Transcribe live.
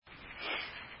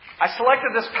I selected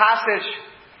this passage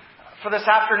for this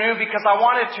afternoon because I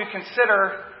wanted to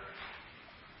consider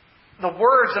the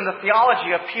words and the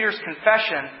theology of Peter's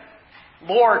confession.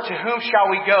 Lord, to whom shall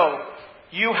we go?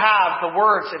 You have the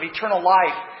words of eternal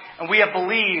life, and we have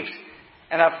believed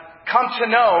and have come to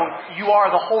know you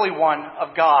are the Holy One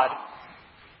of God.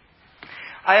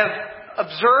 I have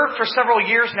observed for several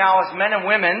years now as men and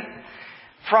women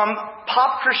from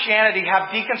pop Christianity have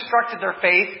deconstructed their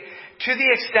faith to the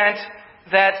extent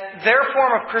that their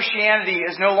form of Christianity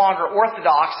is no longer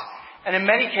orthodox and in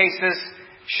many cases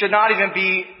should not even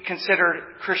be considered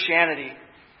Christianity.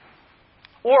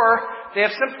 Or they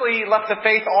have simply left the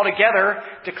faith altogether,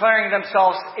 declaring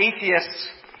themselves atheists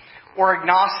or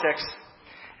agnostics.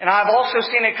 And I've also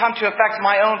seen it come to affect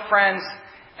my own friends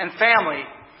and family.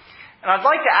 And I'd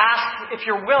like to ask, if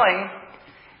you're willing,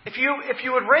 if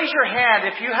you would raise your hand,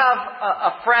 if you have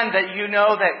a friend that you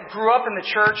know that grew up in the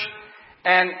church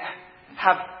and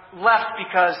have left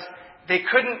because they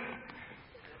couldn't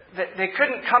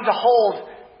come to hold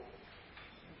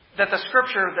that the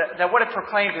Scripture, that what it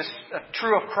proclaimed is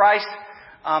true of Christ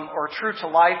or true to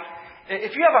life.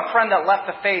 If you have a friend that left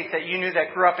the faith that you knew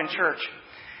that grew up in church,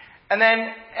 and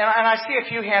I see a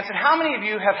few hands, and how many of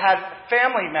you have had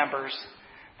family members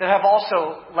that have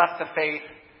also left the faith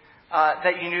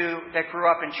that you knew that grew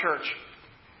up in church?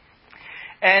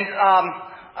 And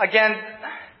again,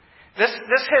 this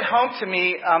hit home to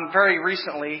me very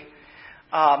recently,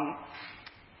 and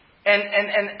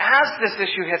as this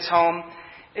issue hits home,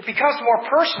 it becomes more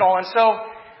personal, and so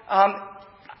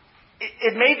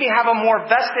it made me have a more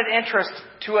vested interest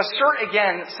to assert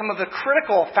again some of the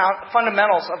critical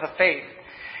fundamentals of the faith.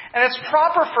 And it's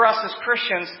proper for us as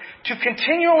Christians to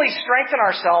continually strengthen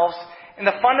ourselves in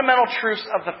the fundamental truths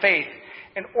of the faith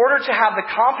in order to have the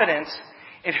confidence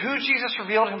in who Jesus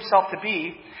revealed himself to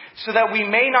be, so that we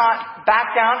may not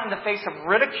back down in the face of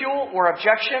ridicule or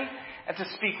objection, and to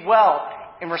speak well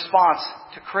in response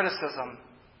to criticism.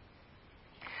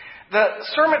 The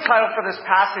sermon title for this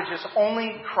passage is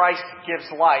Only Christ Gives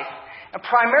Life. And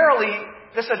primarily,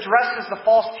 this addresses the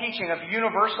false teaching of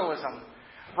universalism,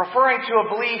 referring to a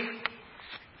belief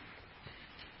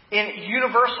in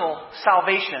universal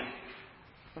salvation.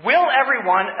 Will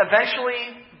everyone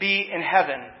eventually be in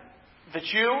heaven? The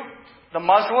Jew, the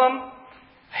Muslim,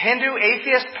 Hindu,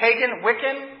 atheist, pagan,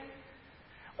 Wiccan?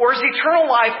 Or is eternal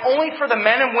life only for the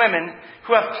men and women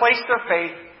who have placed their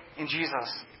faith in Jesus?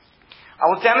 I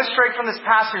will demonstrate from this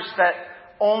passage that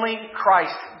only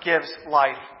Christ gives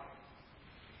life.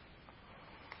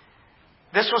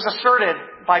 This was asserted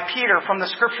by Peter from the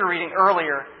scripture reading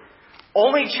earlier.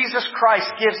 Only Jesus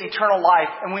Christ gives eternal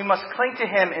life, and we must cling to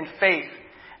him in faith,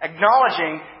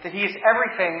 acknowledging that he is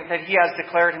everything that he has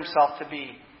declared himself to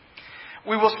be.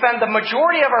 We will spend the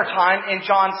majority of our time in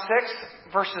John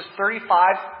 6, verses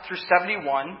 35 through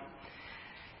 71.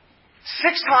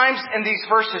 6 times in these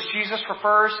verses, Jesus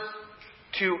refers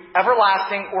to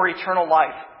everlasting or eternal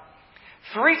life.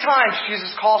 3 times,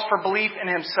 Jesus calls for belief in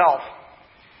himself.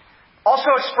 Also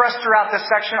expressed throughout this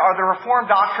section are the Reformed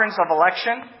doctrines of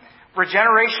election,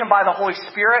 regeneration by the Holy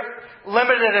Spirit,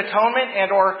 limited atonement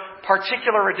and or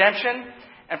particular redemption,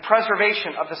 and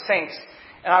preservation of the saints.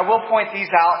 And I will point these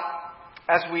out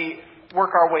as we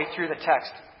work our way through the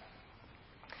text.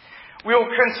 We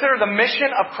will consider the mission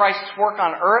of Christ's work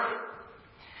on earth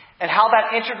and how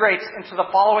that integrates into the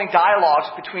following dialogues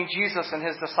between Jesus and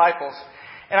his disciples.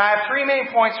 And I have 3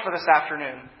 main points for this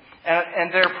afternoon,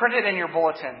 and they're printed in your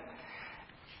bulletin.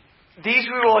 These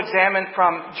we will examine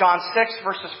from John 6,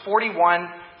 verses 41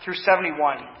 through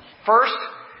 71. First,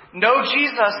 know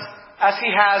Jesus as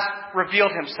he has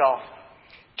revealed himself.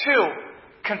 2,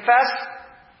 confess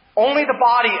only the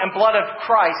body and blood of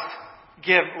Christ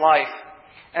give life.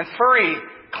 And 3,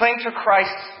 cling to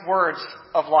Christ's words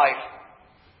of life.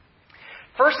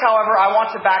 First, however, I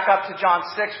want to back up to John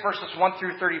 6, verses 1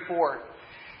 through 34.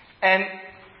 And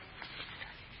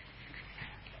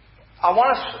I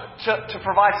want us to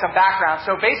provide some background.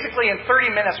 So basically, in 30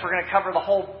 minutes, we're going to cover the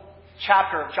whole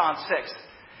chapter of John 6.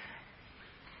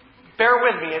 Bear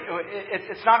with me.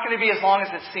 It's not going to be as long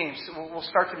as it seems. We'll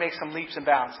start to make some leaps and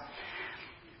bounds.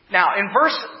 Now, in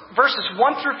verses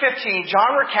 1 through 15,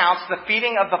 John recounts the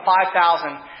feeding of the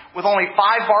 5,000 with only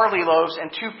 5 barley loaves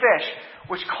and 2 fish,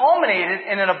 which culminated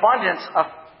in an abundance of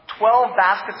 12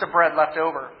 baskets of bread left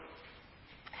over.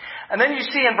 And then you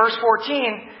see in verse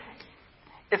 14,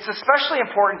 it's especially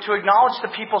important to acknowledge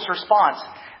the people's response.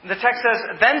 The text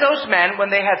says, then those men, when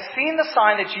they had seen the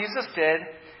sign that Jesus did,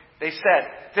 they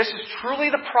said, this is truly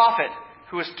the prophet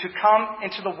who is to come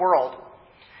into the world.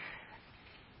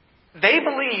 They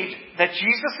believed that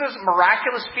Jesus'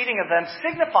 miraculous feeding of them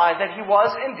signified that he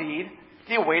was indeed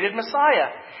the awaited Messiah.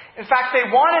 In fact, they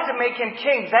wanted to make him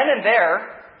king then and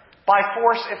there, by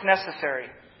force if necessary.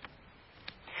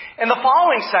 In the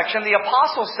following section, the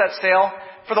apostles set sail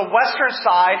for the western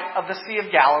side of the Sea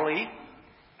of Galilee,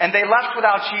 and they left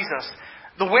without Jesus.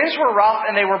 The winds were rough,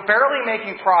 and they were barely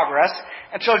making progress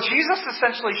until Jesus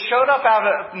essentially showed up out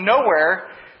of nowhere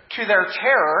to their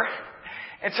terror,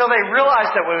 until they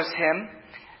realized that it was him.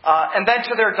 And then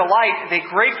to their delight, they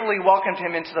gratefully welcomed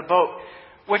him into the boat,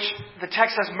 which the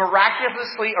text says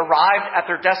miraculously arrived at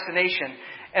their destination.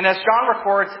 And as John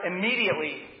records,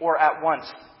 immediately or at once.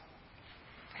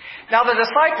 Now the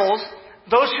disciples,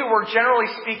 those who were generally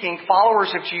speaking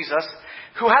followers of Jesus,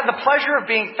 who had the pleasure of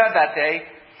being fed that day,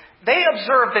 they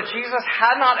observed that Jesus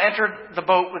had not entered the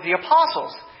boat with the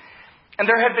apostles. And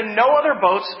there had been no other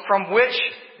boats from which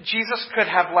Jesus could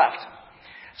have left.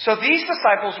 So these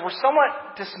disciples were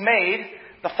somewhat dismayed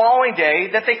the following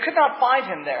day that they could not find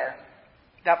him there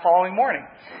that following morning.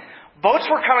 Boats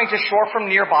were coming to shore from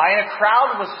nearby, and a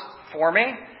crowd was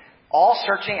forming, all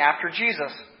searching after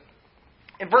Jesus.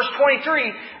 In verse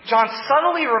 23, John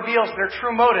subtly reveals their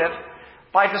true motive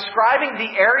by describing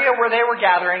the area where they were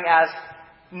gathering as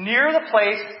near the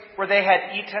place where they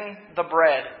had eaten the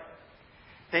bread.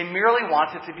 They merely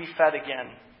wanted to be fed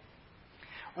again.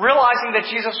 Realizing that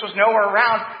Jesus was nowhere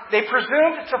around, they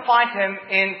presumed to find him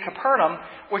in Capernaum,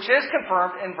 which is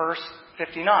confirmed in verse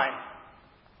 59.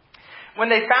 When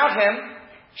they found him,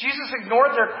 Jesus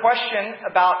ignored their question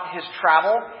about his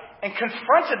travel and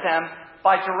confronted them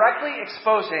by directly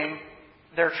exposing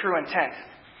their true intent.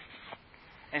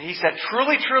 And he said,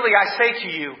 "Truly, truly, I say to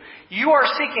you, you are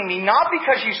seeking me not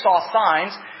because you saw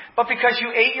signs, but because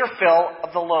you ate your fill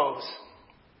of the loaves."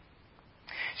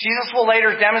 Jesus will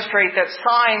later demonstrate that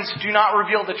signs do not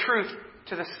reveal the truth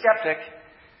to the skeptic,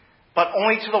 but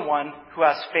only to the one who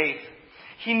has faith.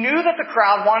 He knew that the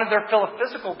crowd wanted their fill of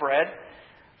physical bread,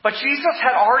 but Jesus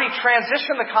had already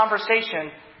transitioned the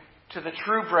conversation to the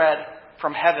true bread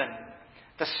from heaven,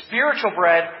 the spiritual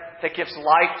bread that gives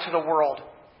life to the world.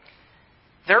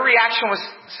 Their reaction was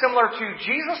similar to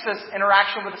Jesus'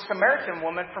 interaction with the Samaritan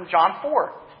woman from John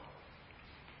 4.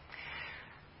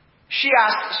 She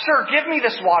asked, "Sir, give me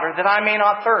this water that I may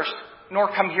not thirst, nor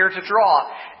come here to draw."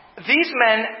 These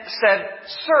men said,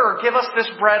 "Sir, give us this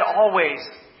bread always."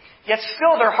 Yet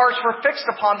still their hearts were fixed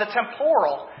upon the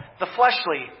temporal, the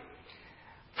fleshly.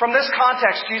 From this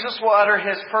context, Jesus will utter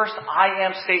his first "I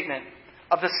am" statement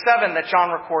of the 7 that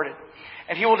John recorded.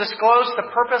 And he will disclose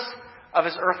the purpose of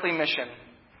his earthly mission.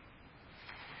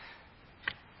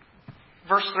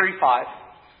 Verse 35.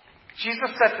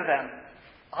 Jesus said to them,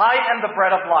 "I am the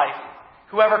bread of life.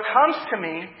 Whoever comes to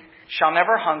me shall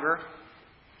never hunger,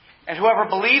 and whoever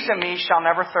believes in me shall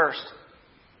never thirst.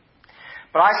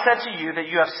 But I said to you that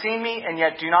you have seen me and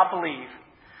yet do not believe.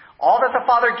 All that the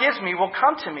Father gives me will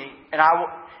come to me,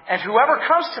 and whoever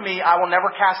comes to me I will never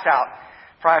cast out.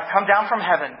 For I have come down from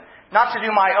heaven, not to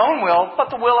do my own will, but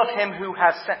the will of him who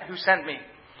sent me.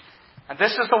 And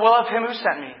this is the will of him who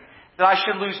sent me, that I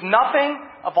should lose nothing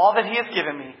of all that he has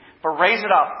given me, but raise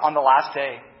it up on the last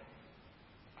day.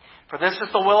 For this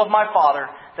is the will of my Father,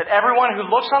 that everyone who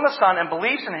looks on the Son and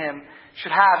believes in him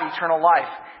should have eternal life,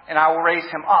 and I will raise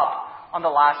him up on the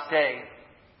last day."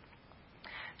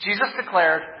 Jesus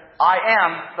declared, "I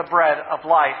am the bread of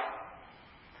life."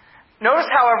 Notice,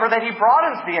 however, that he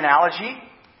broadens the analogy,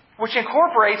 which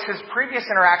incorporates his previous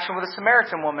interaction with the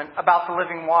Samaritan woman about the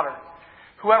living water.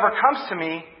 "Whoever comes to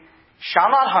me shall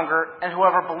not hunger, and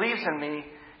whoever believes in me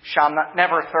shall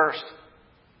never thirst."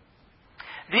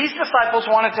 These disciples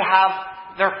wanted to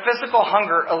have their physical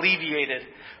hunger alleviated,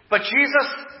 but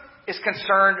Jesus is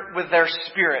concerned with their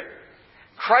spirit.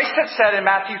 Christ had said in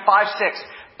Matthew 5:6,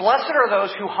 "Blessed are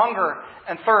those who hunger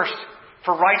and thirst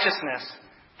for righteousness,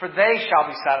 for they shall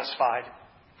be satisfied."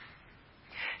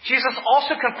 Jesus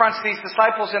also confronts these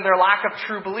disciples in their lack of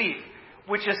true belief,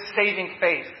 which is saving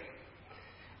faith.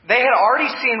 They had already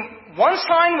seen one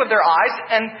sign with their eyes,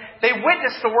 and they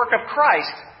witnessed the work of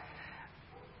Christ.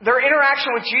 Their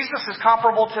interaction with Jesus is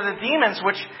comparable to the demons,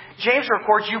 which James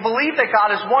records, "You believe that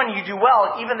God is one, you do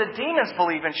well. Even the demons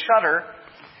believe and shudder."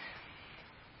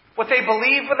 What they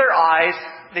believe with their eyes,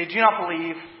 they do not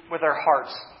believe with their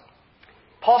hearts.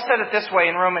 Paul said it this way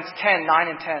in Romans 10:9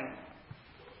 and 10.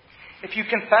 "If you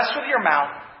confess with your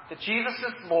mouth that Jesus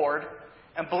is Lord,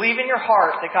 and believe in your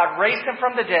heart that God raised him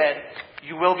from the dead,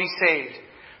 you will be saved.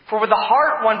 For with the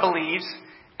heart one believes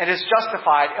and is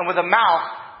justified, and with the mouth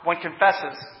one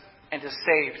confesses and is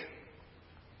saved."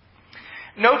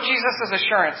 Note Jesus'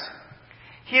 assurance.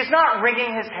 He is not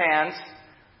wringing his hands,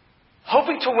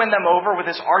 hoping to win them over with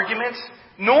his arguments,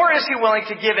 nor is he willing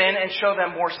to give in and show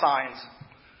them more signs.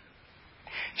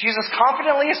 Jesus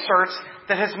confidently asserts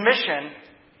that his mission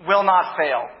will not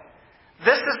fail.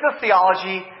 This is the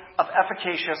theology of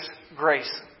efficacious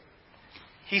grace.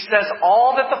 He says,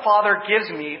 all that the Father gives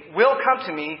me will come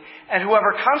to me, and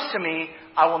whoever comes to me,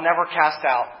 I will never cast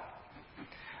out.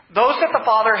 Those that the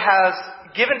Father has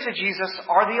given to Jesus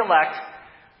are the elect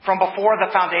from before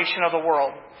the foundation of the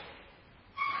world.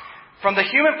 From the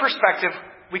human perspective,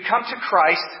 we come to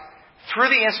Christ through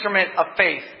the instrument of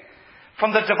faith.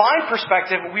 From the divine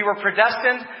perspective, we were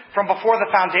predestined from before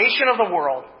the foundation of the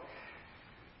world.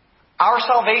 Our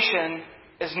salvation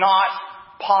is not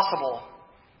possible.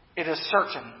 It is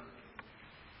certain.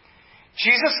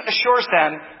 Jesus assures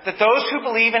them that those who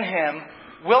believe in him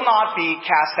will not be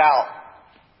cast out.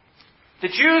 The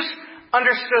Jews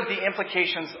understood the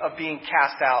implications of being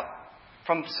cast out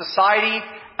from society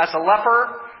as a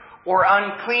leper or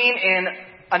unclean in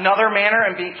another manner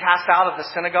and being cast out of the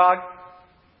synagogue.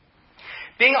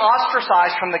 Being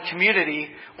ostracized from the community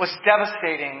was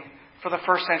devastating for the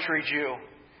first century Jew.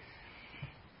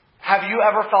 Have you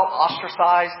ever felt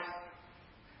ostracized,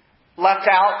 left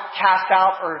out, cast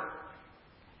out, or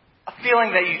a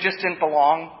feeling that you just didn't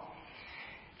belong?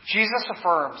 Jesus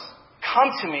affirms, come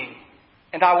to me,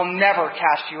 and I will never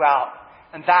cast you out.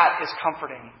 And that is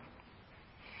comforting.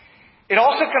 It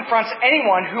also confronts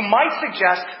anyone who might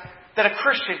suggest that a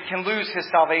Christian can lose his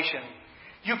salvation.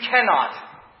 You cannot.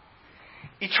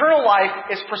 Eternal life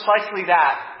is precisely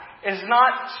that. It is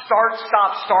not start,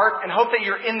 stop, start, and hope that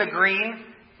you're in the green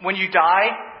when you die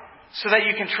so that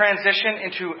you can transition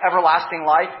into everlasting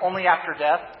life only after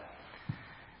death.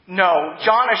 No,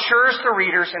 John assures the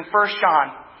readers in 1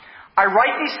 John, I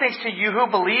write these things to you who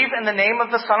believe in the name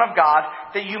of the Son of God,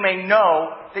 that you may know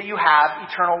that you have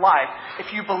eternal life.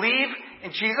 If you believe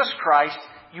in Jesus Christ,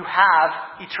 you have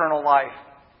eternal life.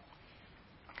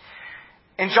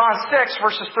 In John 6,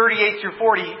 verses 38 through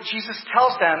 40, Jesus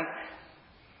tells them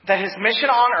that his mission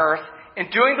on earth in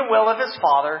doing the will of his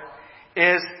Father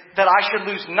is that I should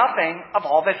lose nothing of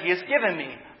all that he has given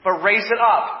me, but raise it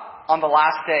up on the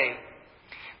last day.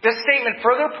 This statement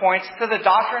further points to the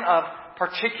doctrine of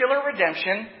particular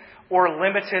redemption or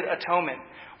limited atonement,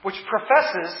 which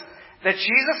professes that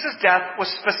Jesus' death was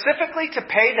specifically to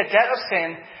pay the debt of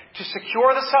sin to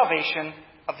secure the salvation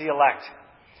of the elect.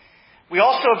 We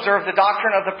also observe the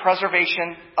doctrine of the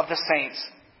preservation of the saints.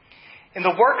 In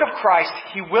the work of Christ,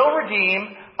 he will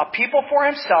redeem a people for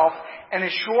himself and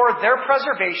ensure their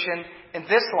preservation in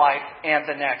this life and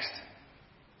the next.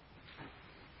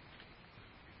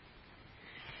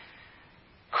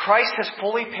 Christ has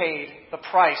fully paid the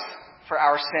price for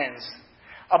our sins.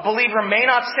 A believer may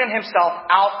not sin himself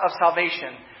out of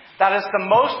salvation. That is the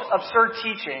most absurd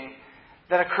teaching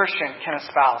that a Christian can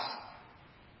espouse.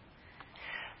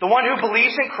 The one who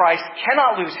believes in Christ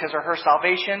cannot lose his or her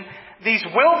salvation. These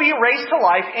will be raised to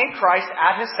life in Christ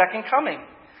at his second coming.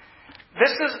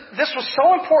 This was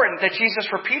so important that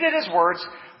Jesus repeated his words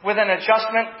with an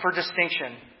adjustment for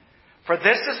distinction. For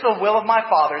this is the will of my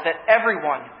Father, that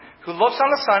everyone who looks on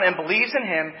the Son and believes in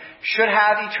him should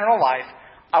have eternal life.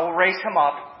 I will raise him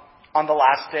up on the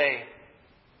last day.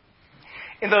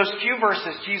 In those few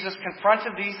verses, Jesus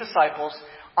confronted these disciples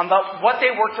on what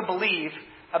they were to believe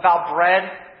about bread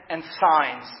and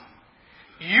signs.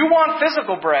 You want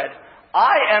physical bread.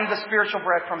 I am the spiritual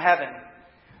bread from heaven.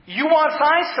 You want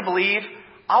signs to believe.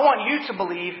 I want you to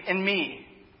believe in me.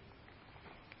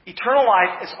 Eternal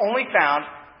life is only found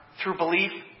through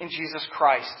belief in Jesus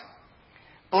Christ.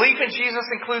 Belief in Jesus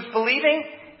includes believing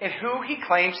in who he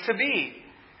claims to be.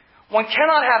 One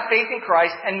cannot have faith in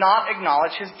Christ and not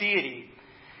acknowledge his deity.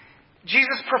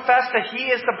 Jesus professed that he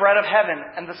is the bread of heaven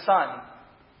and the Son.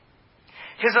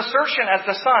 His assertion as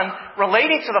the Son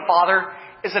relating to the Father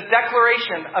is a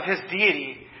declaration of his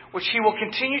deity, which he will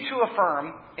continue to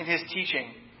affirm in his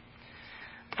teaching.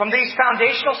 From these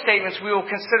foundational statements, we will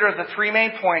consider the three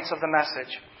main points of the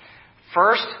message.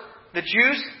 First, the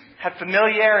Jews had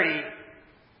familiarity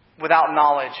without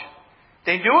knowledge.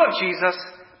 They knew of Jesus,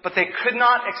 but they could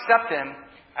not accept him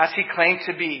as he claimed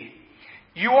to be.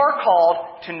 You are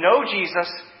called to know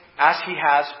Jesus as he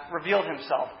has revealed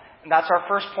himself. And that's our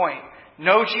first point.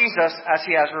 Know Jesus as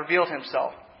he has revealed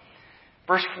himself.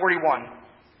 Verse 41.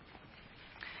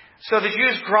 So the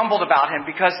Jews grumbled about him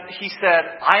because he said,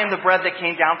 I am the bread that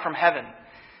came down from heaven.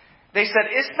 They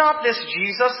said, is not this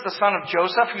Jesus, the son of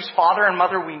Joseph, whose father and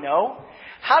mother we know?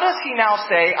 How does he now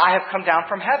say, I have come down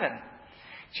from heaven?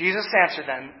 Jesus answered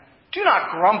them, do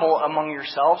not grumble among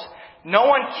yourselves. No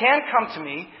one can come to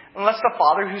me unless the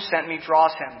Father who sent me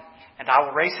draws him, and I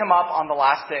will raise him up on the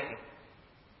last day.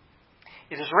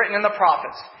 It is written in the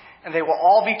prophets, and they will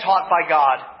all be taught by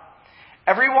God.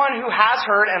 Everyone who has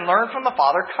heard and learned from the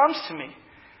Father comes to me.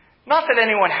 Not that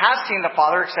anyone has seen the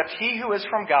Father except he who is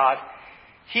from God.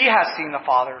 He has seen the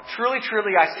Father. Truly,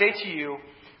 truly, I say to you,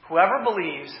 whoever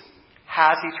believes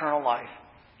has eternal life."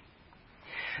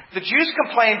 The Jews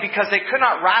complained because they could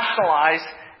not rationalize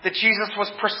that Jesus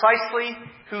was precisely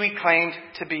who he claimed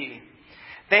to be.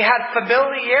 They had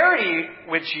familiarity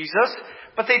with Jesus,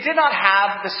 but they did not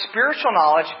have the spiritual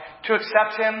knowledge to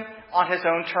accept him on his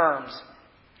own terms.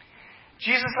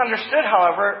 Jesus understood,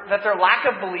 however, that their lack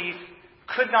of belief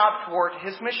could not thwart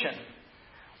his mission.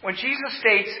 When Jesus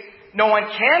states, "No one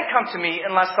can come to me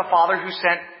unless the Father who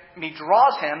sent me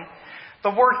draws him,"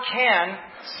 the word "can"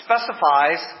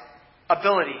 specifies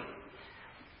ability.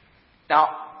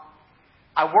 Now,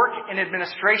 I work in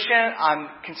administration. I'm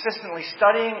consistently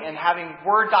studying and having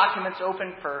Word documents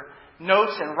open for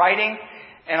notes and writing.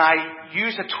 And I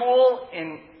use a tool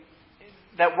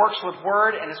that works with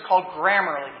Word, and it's called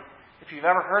Grammarly. If you've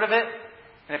ever heard of it,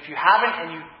 and if you haven't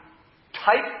and you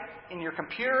type in your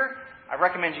computer, I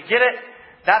recommend you get it.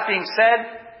 That being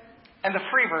said, and the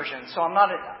free version. So I'm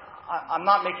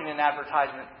not making an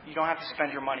advertisement. You don't have to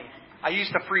spend your money. I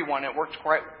used the free one. It worked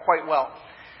quite well.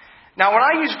 Now, when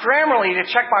I use Grammarly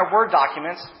to check my Word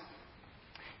documents,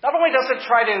 not only does it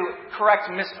try to correct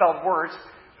misspelled words,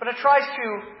 but it tries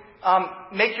to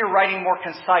make your writing more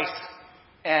concise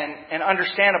and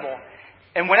understandable.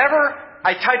 And whenever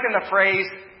I type in the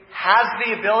phrase, "has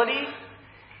the ability,"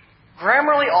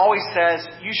 Grammarly always says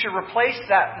you should replace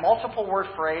that multiple word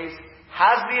phrase,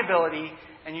 "has the ability,"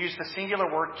 and use the singular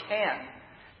word "can,"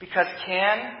 because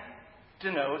 "can"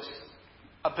 denotes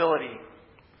ability.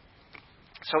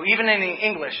 So even in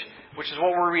English, which is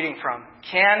what we're reading from,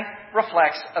 "can"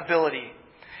 reflects ability.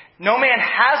 No man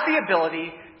has the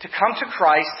ability to come to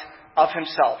Christ of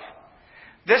himself.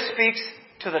 This speaks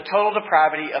to the total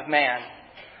depravity of man.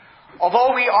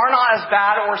 Although we are not as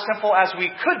bad or simple as we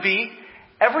could be,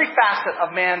 every facet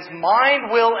of man's mind,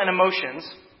 will, and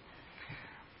emotions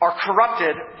are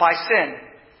corrupted by sin.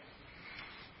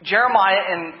 Jeremiah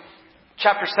in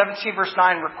chapter 17, verse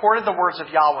 9, recorded the words of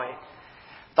Yahweh.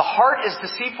 "The heart is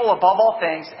deceitful above all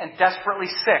things and desperately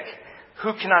sick.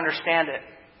 Who can understand it?"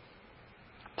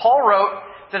 Paul wrote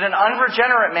that an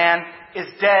unregenerate man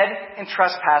is dead in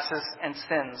trespasses and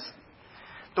sins.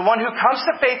 The one who comes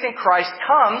to faith in Christ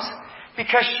comes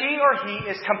because she or he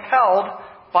is compelled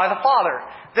by the Father.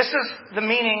 This is the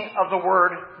meaning of the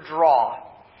word "draw."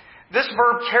 This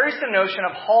verb carries the notion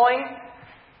of hauling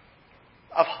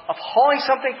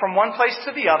something from one place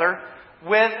to the other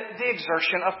with the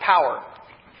exertion of power.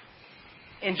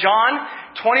 In John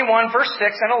 21, verse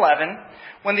 6 and 11,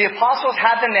 when the apostles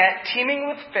had the net teeming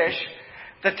with fish,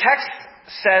 the text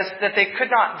says that they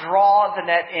could not draw the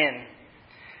net in.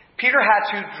 Peter had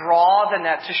to draw the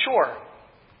net to shore.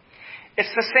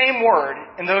 It's the same word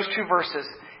in those two verses,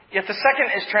 yet the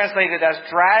second is translated as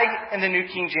drag in the New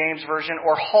King James Version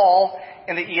or haul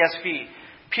in the ESV.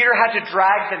 Peter had to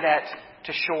drag the net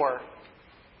to shore.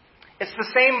 It's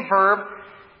the same verb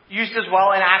used as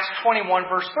well in Acts 21,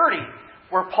 verse 30,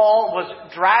 where Paul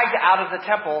was dragged out of the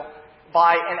temple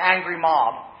by an angry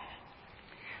mob.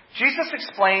 Jesus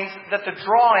explains that the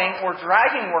drawing or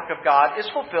dragging work of God is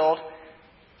fulfilled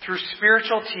through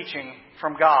spiritual teaching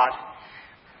from God.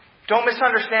 Don't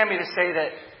misunderstand me to say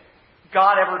that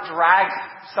God ever drags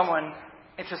someone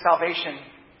into salvation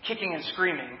kicking and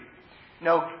screaming.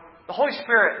 No, the Holy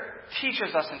Spirit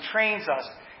teaches us and trains us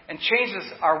and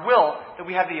changes our will that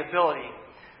we have the ability.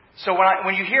 So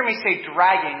when you hear me say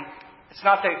dragging, it's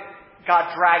not that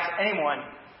God drags anyone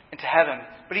into heaven,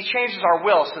 but he changes our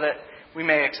will so that we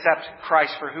may accept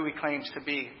Christ for who he claims to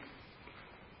be.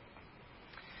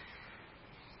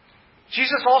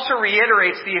 Jesus also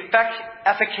reiterates the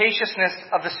efficaciousness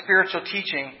of the spiritual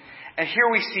teaching, and here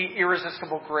we see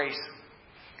irresistible grace.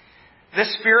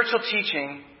 This spiritual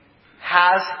teaching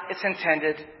has its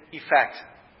intended effect.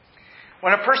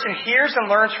 When a person hears and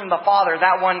learns from the Father,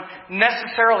 that one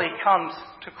necessarily comes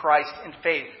to Christ in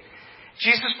faith.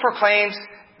 Jesus proclaims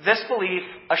this belief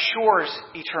assures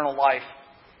eternal life.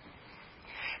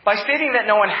 By stating that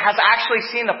no one has actually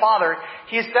seen the Father,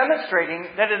 he is demonstrating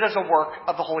that it is a work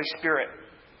of the Holy Spirit,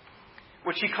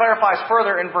 which he clarifies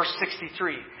further in verse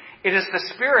 63. It is the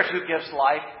Spirit who gives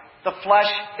life. The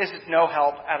flesh is no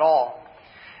help at all.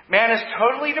 Man is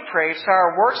totally depraved, so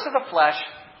our works of the flesh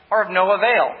are of no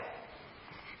avail.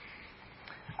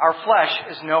 Our flesh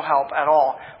is no help at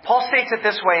all. Paul states it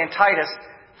this way in Titus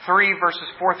 3, verses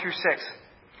 4 through 6.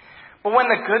 But when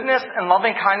the goodness and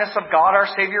loving kindness of God our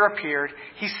Savior appeared,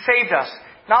 he saved us,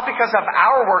 not because of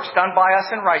our works done by us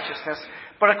in righteousness,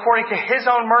 but according to his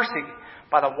own mercy,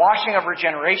 by the washing of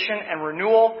regeneration and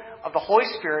renewal of the Holy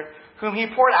Spirit, whom he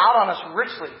poured out on us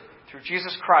richly through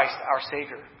Jesus Christ our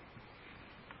Savior.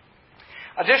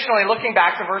 Additionally, looking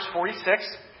back to verse 46,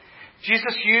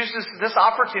 Jesus uses this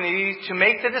opportunity to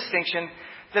make the distinction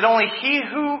that only he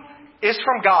who is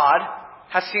from God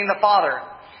has seen the Father.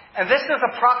 And this is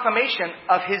a proclamation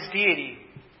of his deity.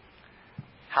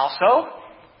 How so?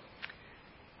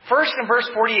 First, in verse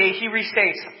 48, he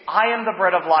restates, I am the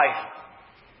bread of life.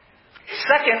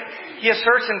 Second, he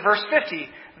asserts in verse 50,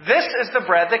 this is the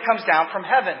bread that comes down from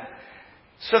heaven,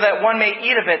 so that one may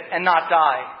eat of it and not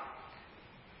die.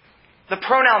 The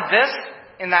pronoun this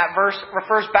in that verse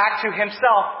refers back to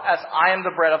himself as I am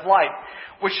the bread of life,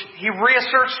 which he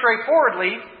reasserts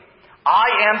straightforwardly,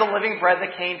 I am the living bread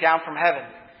that came down from heaven.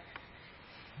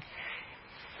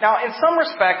 Now, in some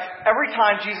respect, every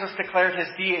time Jesus declared his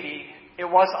deity, it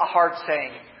was a hard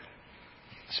saying,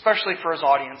 especially for his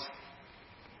audience.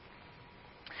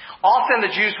 Often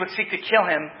the Jews would seek to kill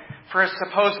him for his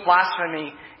supposed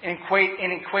blasphemy in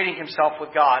equating himself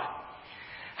with God.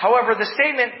 However, the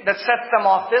statement that sets them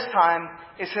off this time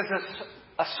is his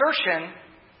assertion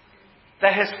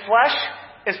that his flesh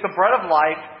is the bread of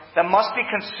life that must be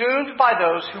consumed by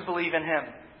those who believe in him.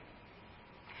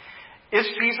 Is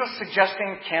Jesus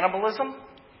suggesting cannibalism?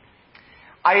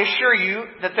 I assure you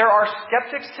that there are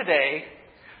skeptics today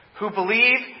who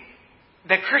believe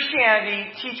that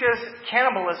Christianity teaches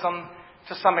cannibalism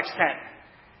to some extent.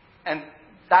 And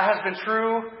that has been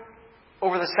true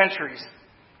over the centuries.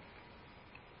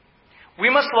 We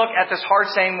must look at this hard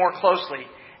saying more closely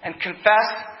and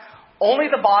confess only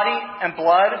the body and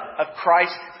blood of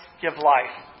Christ give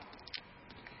life.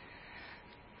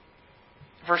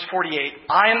 Verse 48,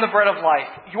 I am the bread of life.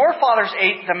 Your fathers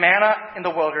ate the manna in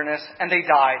the wilderness, and they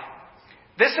died.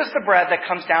 This is the bread that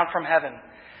comes down from heaven,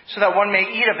 so that one may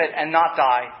eat of it and not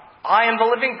die. I am the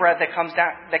living bread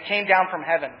that came down from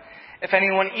heaven. If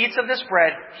anyone eats of this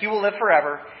bread, he will live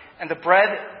forever, and the bread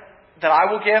that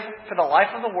I will give for the life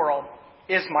of the world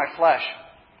is my flesh.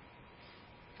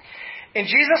 In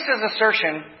Jesus'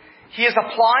 assertion, he is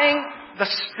applying the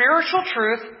spiritual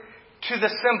truth to the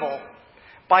symbol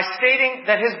by stating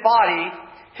that his body,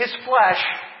 his flesh,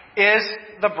 is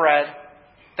the bread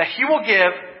that he will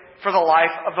give for the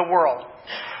life of the world.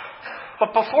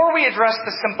 But before we address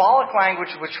the symbolic language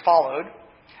which followed,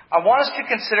 I want us to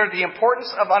consider the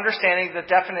importance of understanding the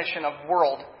definition of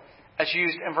world as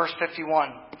used in verse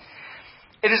 51.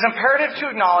 It is imperative to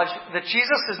acknowledge that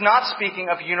Jesus is not speaking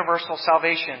of universal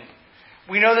salvation.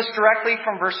 We know this directly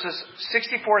from verses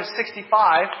 64 to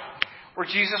 65, where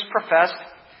Jesus professed,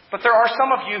 but there are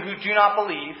some of you who do not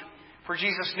believe, for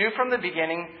Jesus knew from the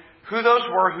beginning who those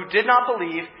were who did not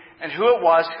believe and who it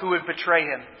was who would betray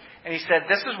him. And he said,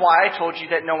 this is why I told you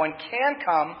that no one can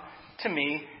come to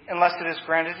me unless it is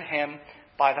granted to him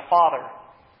by the Father.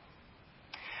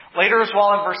 Later as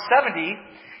well in verse 70,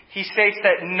 he states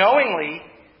that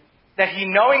he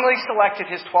knowingly selected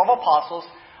his 12 apostles,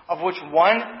 of which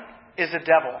one is a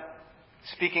devil.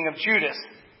 Speaking of Judas.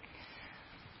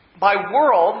 By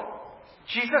world,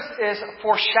 Jesus is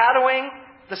foreshadowing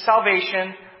the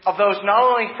salvation of those not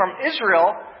only from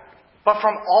Israel, but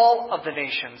from all of the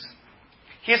nations.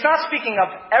 He is not speaking of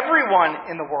everyone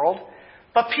in the world,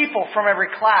 but people from every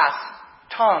class,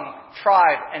 tongue,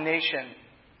 tribe, and nation.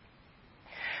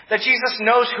 That Jesus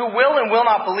knows who will and will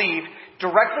not believe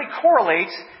directly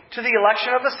correlates to the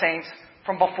election of the saints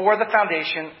from before the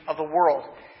foundation of the world,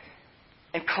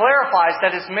 and clarifies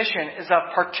that his mission is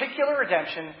of particular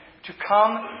redemption to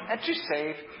come and to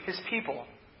save his people.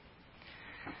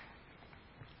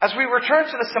 As we return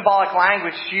to the symbolic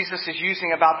language Jesus is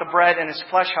using about the bread and his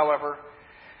flesh, however,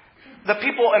 the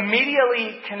people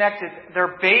immediately connected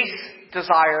their base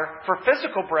desire for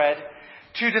physical bread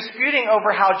to disputing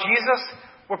over how Jesus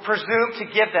would presume to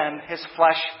give them his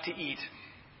flesh to eat.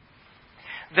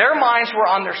 Their minds were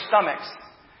on their stomachs,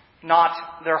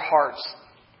 not their hearts.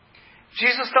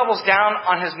 Jesus doubles down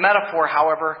on his metaphor,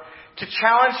 however, to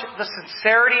challenge the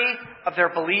sincerity of their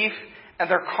belief and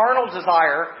their carnal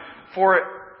desire for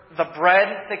the bread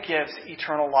that gives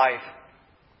eternal life.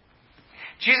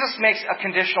 Jesus makes a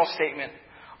conditional statement.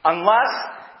 Unless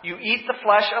you eat the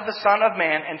flesh of the Son of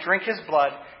Man and drink his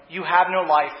blood, you have no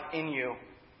life in you.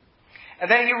 And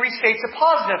then he restates it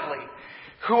positively.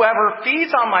 Whoever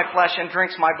feeds on my flesh and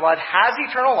drinks my blood has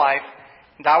eternal life,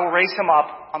 and I will raise him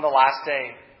up on the last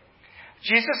day.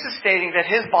 Jesus is stating that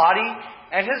his body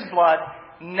and his blood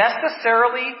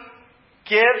necessarily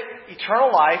give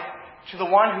eternal life to the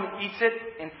one who eats it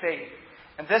in faith.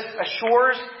 And this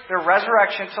assures their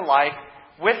resurrection to life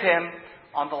with him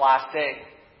on the last day.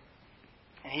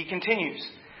 And he continues,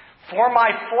 for my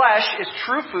flesh is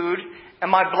true food,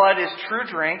 and my blood is true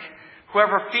drink.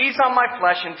 Whoever feeds on my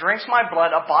flesh and drinks my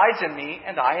blood abides in me,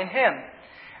 and I in him.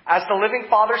 As the living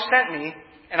Father sent me,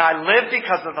 and I live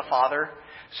because of the Father,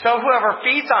 so whoever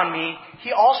feeds on me,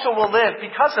 he also will live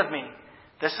because of me.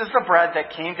 This is the bread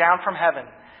that came down from heaven,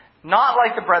 not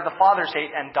like the bread the fathers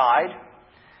ate and died.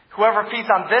 Whoever feeds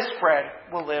on this bread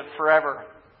will live forever.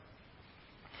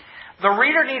 The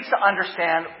reader needs to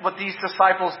understand what these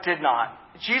disciples did not.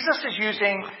 Jesus is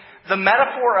using the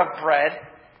metaphor of bread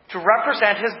to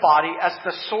represent his body as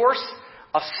the source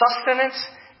of sustenance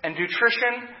and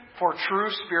nutrition for true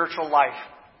spiritual life.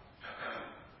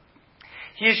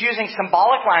 He is using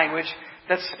symbolic language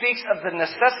that speaks of the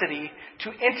necessity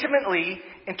to intimately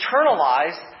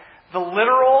internalize the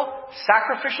literal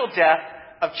sacrificial death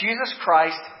of Jesus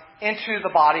Christ into the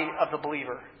body of the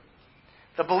believer.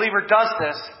 The believer does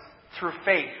this through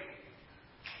faith.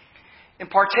 In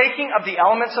partaking of the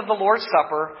elements of the Lord's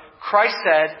Supper, Christ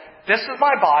said, "This is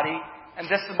my body and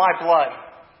this is my blood."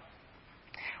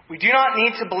 We do not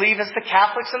need to believe as the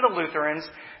Catholics and the Lutherans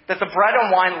that the bread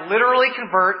and wine literally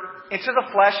convert into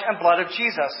the flesh and blood of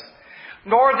Jesus,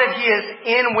 nor that he is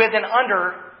in, with, and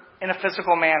under in a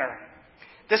physical manner.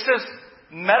 This is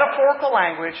metaphorical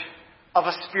language of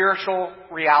a spiritual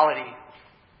reality.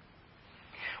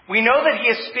 We know that he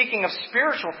is speaking of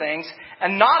spiritual things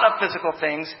and not of physical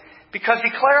things because he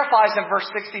clarifies in verse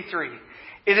 63,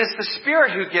 "It is the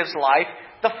Spirit who gives life.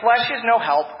 The flesh is no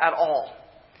help at all.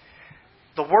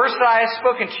 The words that I have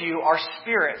spoken to you are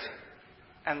spirit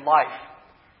and life."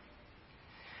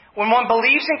 When one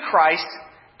believes in Christ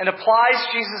and applies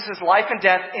Jesus' life and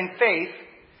death in faith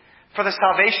for the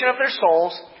salvation of their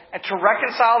souls and to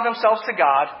reconcile themselves to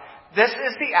God, this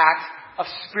is the act of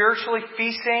spiritually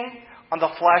feasting on the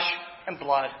flesh and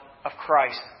blood of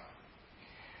Christ.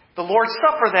 The Lord's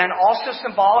Supper then also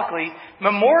symbolically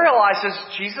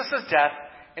memorializes Jesus' death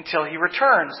until he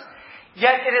returns.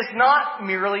 Yet it is not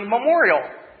merely memorial.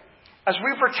 As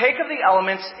we partake of the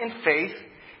elements in faith,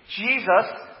 Jesus,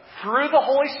 through the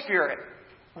Holy Spirit,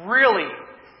 really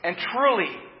and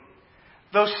truly,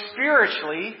 though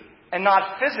spiritually and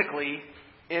not physically,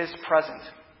 is present.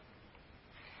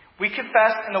 We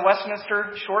confess in the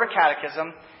Westminster Shorter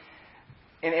Catechism,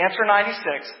 in answer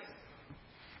 96,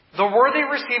 "The worthy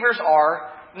receivers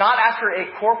are, not after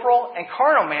a corporal and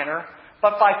carnal manner,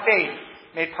 but by faith,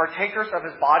 made partakers of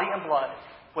his body and blood,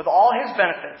 with all his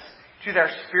benefits, to their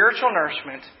spiritual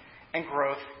nourishment and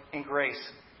growth in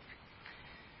grace."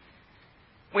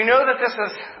 We know that this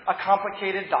is a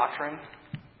complicated doctrine,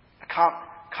 a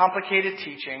complicated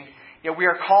teaching, yet we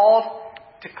are called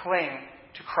to cling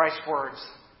to Christ's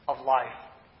words of life.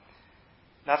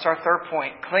 That's our third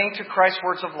point. Cling to Christ's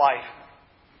words of life.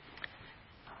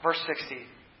 Verse 60.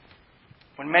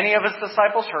 When many of his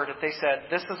disciples heard it, they said,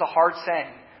 "This is a hard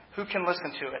saying. Who can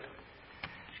listen to it?"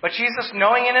 But Jesus,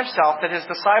 knowing in himself that his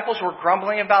disciples were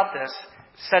grumbling about this,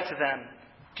 said to them,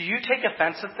 "Do you take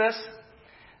offense at this?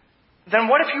 Then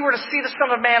what if you were to see the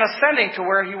Son of Man ascending to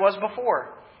where he was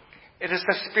before? It is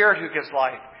the Spirit who gives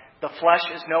life. The flesh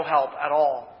is no help at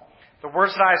all. The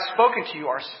words that I have spoken to you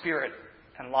are spirit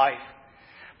and life."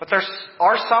 But there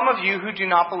are some of you who do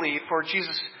not believe, for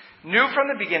Jesus knew from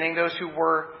the beginning those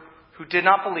who did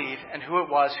not believe and who it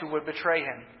was who would betray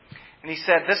him. And he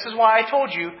said, "This is why I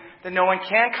told you that no one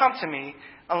can come to me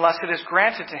unless it is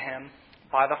granted to him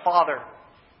by the Father."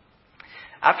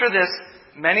 After this,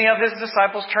 many of his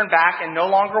disciples turned back and no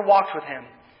longer walked with him.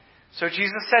 So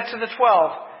Jesus said to the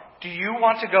 12, "Do you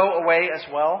want to go away as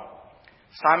well?"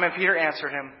 Simon Peter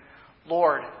answered him,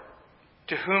 "Lord,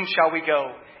 to whom shall we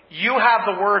go? You have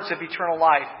the words of eternal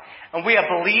life, and we have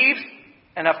believed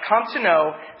and have come to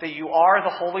know that you are the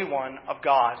Holy One of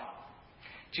God."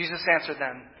 Jesus answered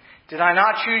them, "Did I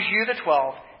not choose you, the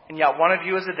 12, and yet one of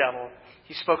you is a devil?"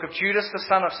 He spoke of Judas, the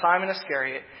son of Simon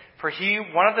Iscariot, for he,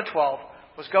 one of the 12,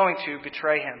 was going to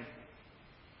betray him.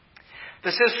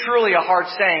 This is truly a hard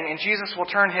saying, and Jesus will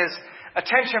turn his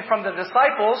attention from the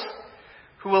disciples,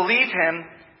 who will leave him,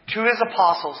 to his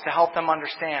apostles to help them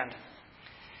understand.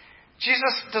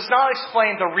 Jesus does not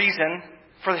explain the reason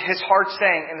for his hard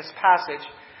saying in this passage,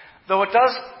 though it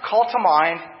does call to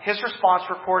mind his response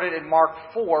recorded in Mark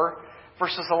 4,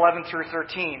 verses 11 through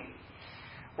 13,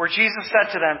 where Jesus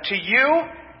said to them, "To you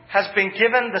has been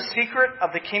given the secret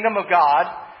of the kingdom of God,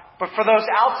 but for those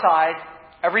outside,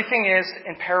 everything is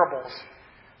in parables,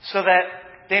 so that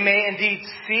they may indeed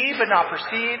see but not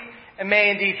perceive, and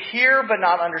may indeed hear but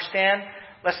not understand,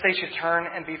 lest they should turn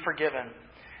and be forgiven."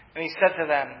 And he said to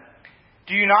them,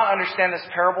 "Do you not understand this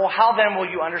parable? How then will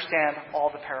you understand all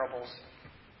the parables?"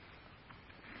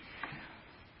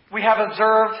 We have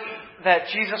observed that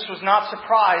Jesus was not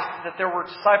surprised that there were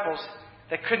disciples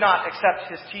that could not accept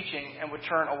his teaching and would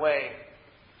turn away.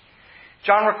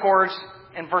 John records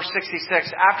in verse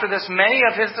 66, after this, many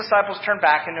of his disciples turned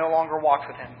back and no longer walked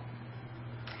with him.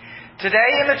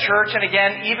 Today in the church, and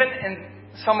again, even in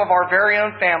some of our very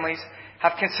own families,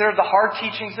 have considered the hard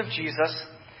teachings of Jesus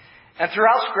and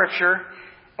throughout Scripture,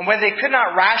 and when they could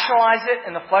not rationalize it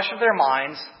in the flesh of their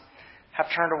minds, have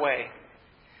turned away.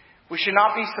 We should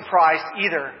not be surprised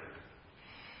either,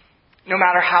 no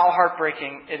matter how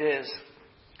heartbreaking it is.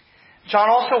 John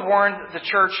also warned the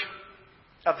church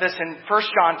of this in 1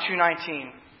 John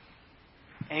 2:19.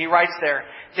 And he writes there,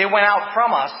 they went out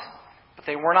from us, but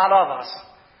they were not of us.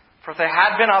 For if they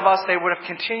had been of us, they would have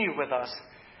continued with us.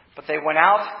 But they went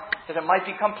out that it might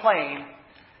become plain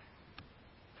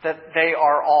that they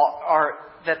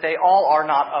all are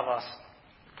not of us.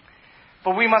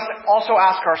 But we must also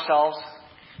ask ourselves,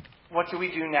 what do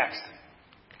we do next?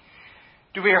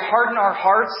 Do we harden our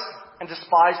hearts and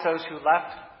despise those who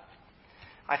left?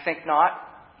 I think not.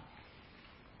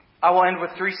 I will end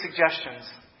with 3 suggestions.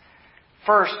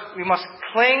 First, we must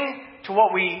cling to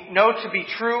what we know to be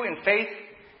true in faith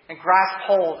and grasp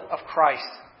hold of Christ.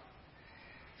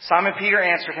 Simon Peter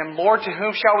answered him, Lord, to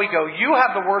whom shall we go? You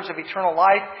have the words of eternal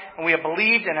life, and we have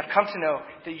believed and have come to know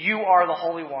that you are the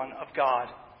Holy One of God.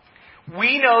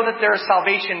 We know that there is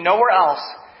salvation nowhere else.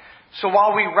 So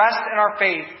while we rest in our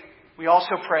faith, we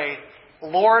also pray,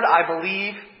 Lord, I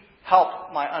believe,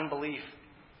 help my unbelief.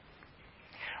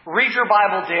 Read your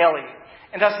Bible daily,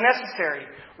 and as necessary,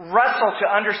 wrestle to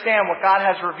understand what God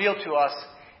has revealed to us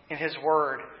in His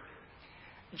Word.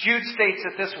 Jude states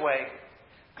it this way,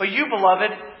 but you,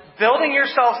 beloved, building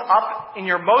yourselves up in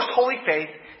your most holy faith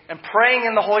and praying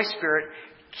in the Holy Spirit,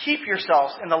 keep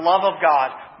yourselves in the love of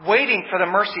God, waiting for the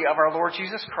mercy of our Lord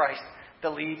Jesus Christ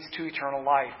that leads to eternal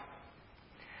life.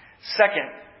 Second,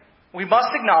 we must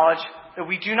acknowledge that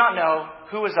we do not know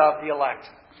who is of the elect.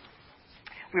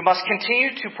 We must continue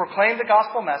to proclaim the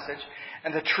gospel message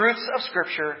and the truths of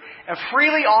Scripture and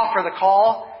freely offer the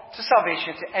call to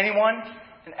salvation to anyone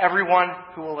and everyone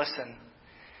who will listen.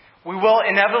 We will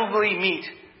inevitably meet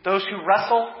those who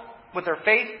wrestle with their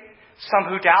faith, some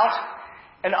who doubt,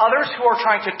 and others who are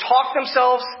trying to talk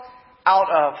themselves out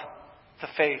of the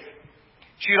faith.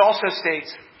 Jude also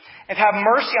states, and have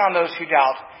mercy on those who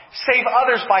doubt. Save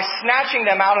others by snatching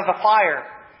them out of the fire.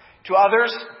 To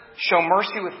others, show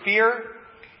mercy with fear,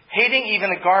 hating even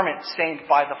the garment stained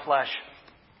by the flesh.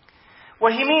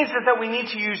 What he means is that we need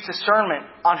to use discernment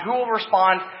on who will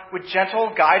respond with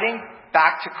gentle guiding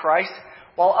back to Christ,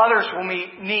 while others will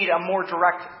need a more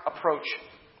direct approach.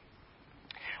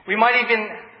 We might even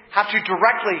have to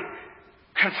directly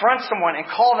confront someone and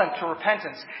call them to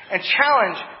repentance and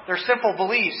challenge their sinful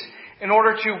beliefs in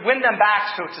order to win them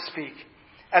back, so to speak,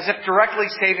 as if directly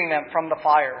saving them from the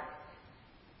fire.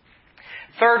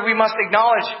 Third, we must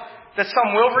acknowledge that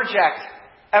some will reject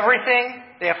everything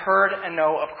they have heard and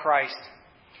know of Christ.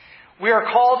 We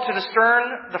are called to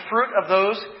discern the fruit of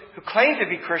those who claim to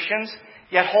be Christians,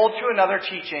 yet hold to another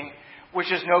teaching,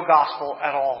 which is no gospel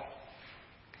at all.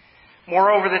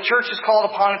 Moreover, the church is called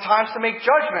upon at times to make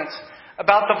judgments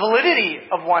about the validity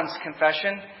of one's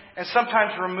confession and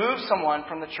sometimes remove someone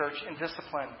from the church in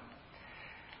discipline.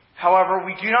 However,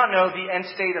 we do not know the end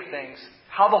state of things,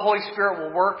 how the Holy Spirit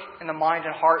will work in the mind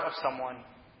and heart of someone,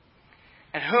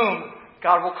 and whom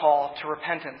God will call to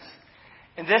repentance.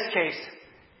 In this case,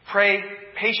 pray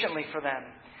patiently for them.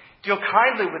 Deal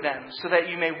kindly with them so that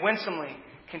you may winsomely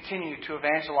continue to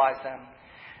evangelize them.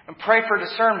 And pray for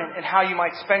discernment in how you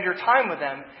might spend your time with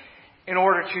them in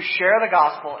order to share the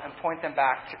gospel and point them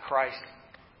back to Christ.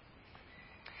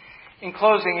 In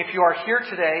closing, if you are here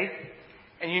today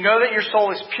and you know that your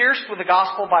soul is pierced with the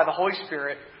gospel by the Holy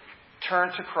Spirit, turn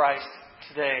to Christ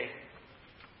today,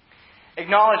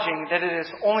 acknowledging that it is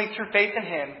only through faith in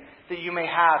Him that you may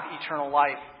have eternal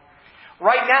life.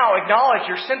 Right now, acknowledge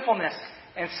your sinfulness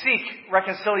and seek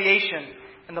reconciliation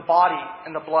in the body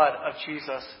and the blood of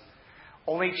Jesus.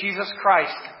 Only Jesus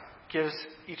Christ gives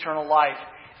eternal life,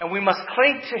 and we must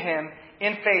cling to Him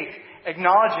in faith,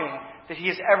 acknowledging that He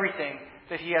is everything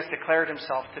that He has declared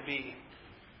Himself to be.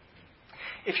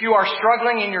 If you are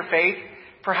struggling in your faith,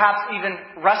 perhaps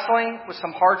even wrestling with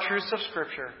some hard truths of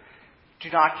Scripture, do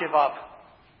not give up.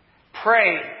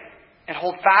 Pray and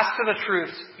hold fast to the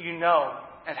truths you know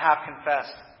and have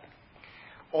confessed.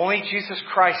 Only Jesus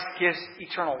Christ gives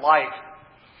eternal life.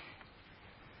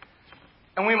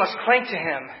 And we must cling to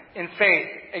Him in faith,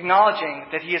 acknowledging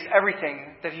that He is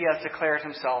everything that He has declared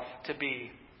Himself to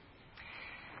be.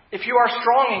 If you are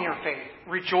strong in your faith,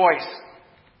 rejoice,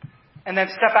 and then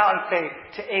step out in faith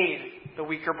to aid the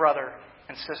weaker brother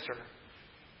and sister.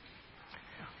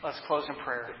 Let's close in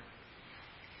prayer.